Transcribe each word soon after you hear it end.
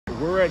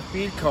We're at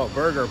Feedco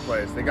Burger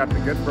Place. They got the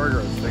good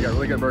burgers. They got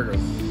really good burgers.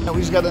 And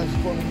we just got done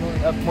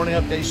morning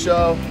update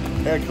show.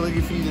 Eric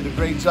Calligraphy did a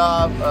great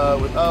job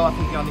with, I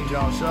think y'all need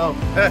your own show.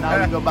 And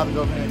now we're about to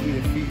go ahead and eat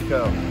at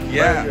Feedco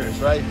Burgers,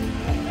 right?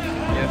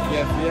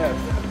 Yes.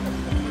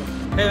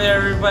 Hey there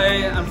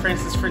everybody, I'm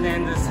Francis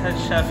Fernandez, head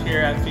chef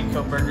here at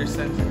Feedco Burger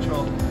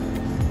Central.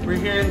 We're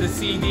here in the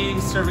CD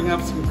serving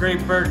up some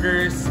great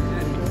burgers and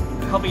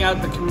helping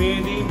out the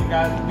community. We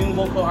got new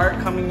local art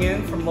coming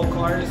in from local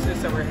artists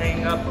that we're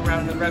hanging up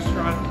around the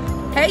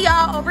restaurant. Hey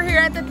y'all, over here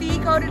at the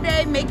Feedco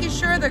today, making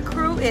sure the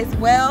crew is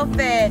well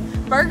fed.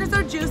 Burgers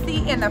are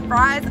juicy and the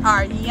fries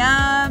are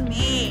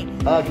yummy.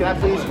 Can I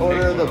please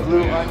order the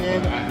blue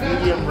onion,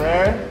 medium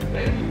rare?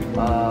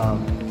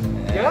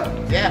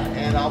 Yeah,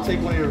 and I'll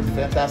take one of your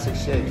fantastic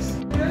shakes.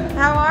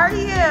 How are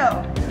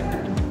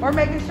you? We're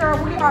making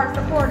sure we are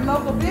supporting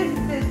local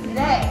businesses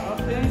today. Oh,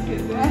 thank you.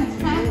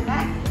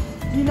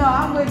 You know,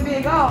 I'm with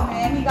Big O,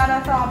 man. He got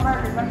us all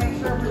burgers. I make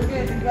sure we're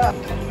good to go.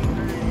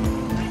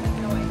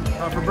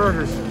 For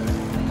burgers.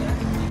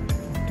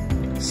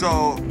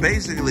 So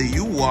basically,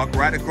 you walk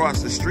right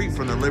across the street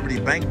from the Liberty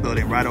Bank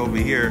building right over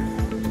here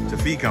to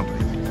Feed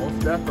Company. Most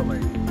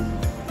definitely.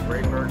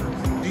 Great burgers.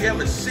 Do you have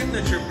a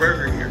signature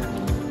burger here?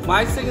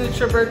 My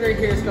signature burger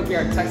here is going to be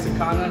our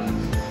Texicana.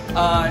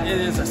 It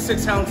is a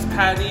 6-ounce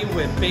patty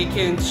with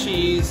bacon,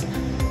 cheese,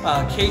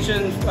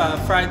 Cajun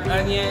fried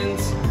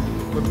onions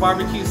with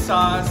barbecue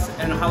sauce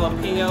and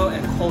jalapeno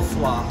and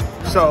coleslaw.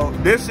 So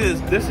this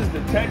is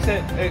the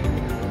Texan.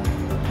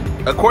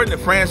 According to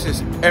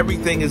Francis,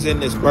 everything is in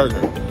this burger.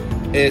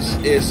 It's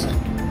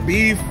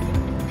beef,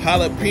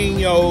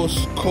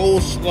 jalapenos,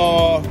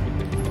 coleslaw,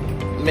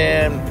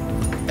 man,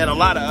 and a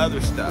lot of other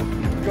stuff.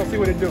 Go see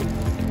what it do.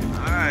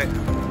 All right.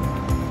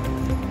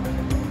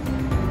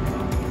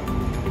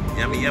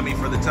 Yummy, yummy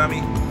for the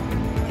tummy.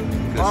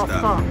 Good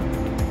stuff.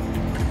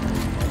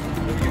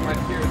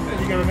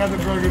 You got another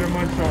burger to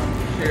munch on.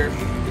 Cheers.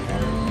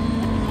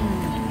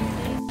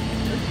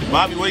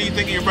 Bobby, what do you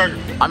think of your burger?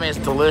 I mean, it's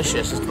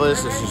delicious. It's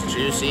delicious. It's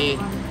juicy.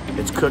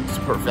 It's cooked to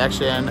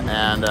perfection.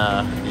 And,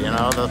 you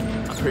know,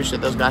 I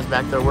appreciate those guys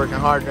back there working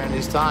hard during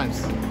these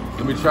times.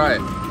 Let me try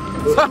it.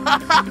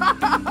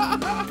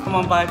 Come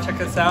on by,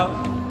 check us out.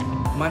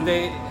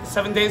 Monday,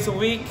 7 days a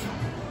week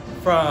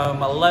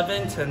from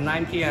 11 to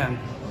 9 p.m.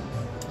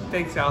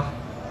 Thanks, y'all.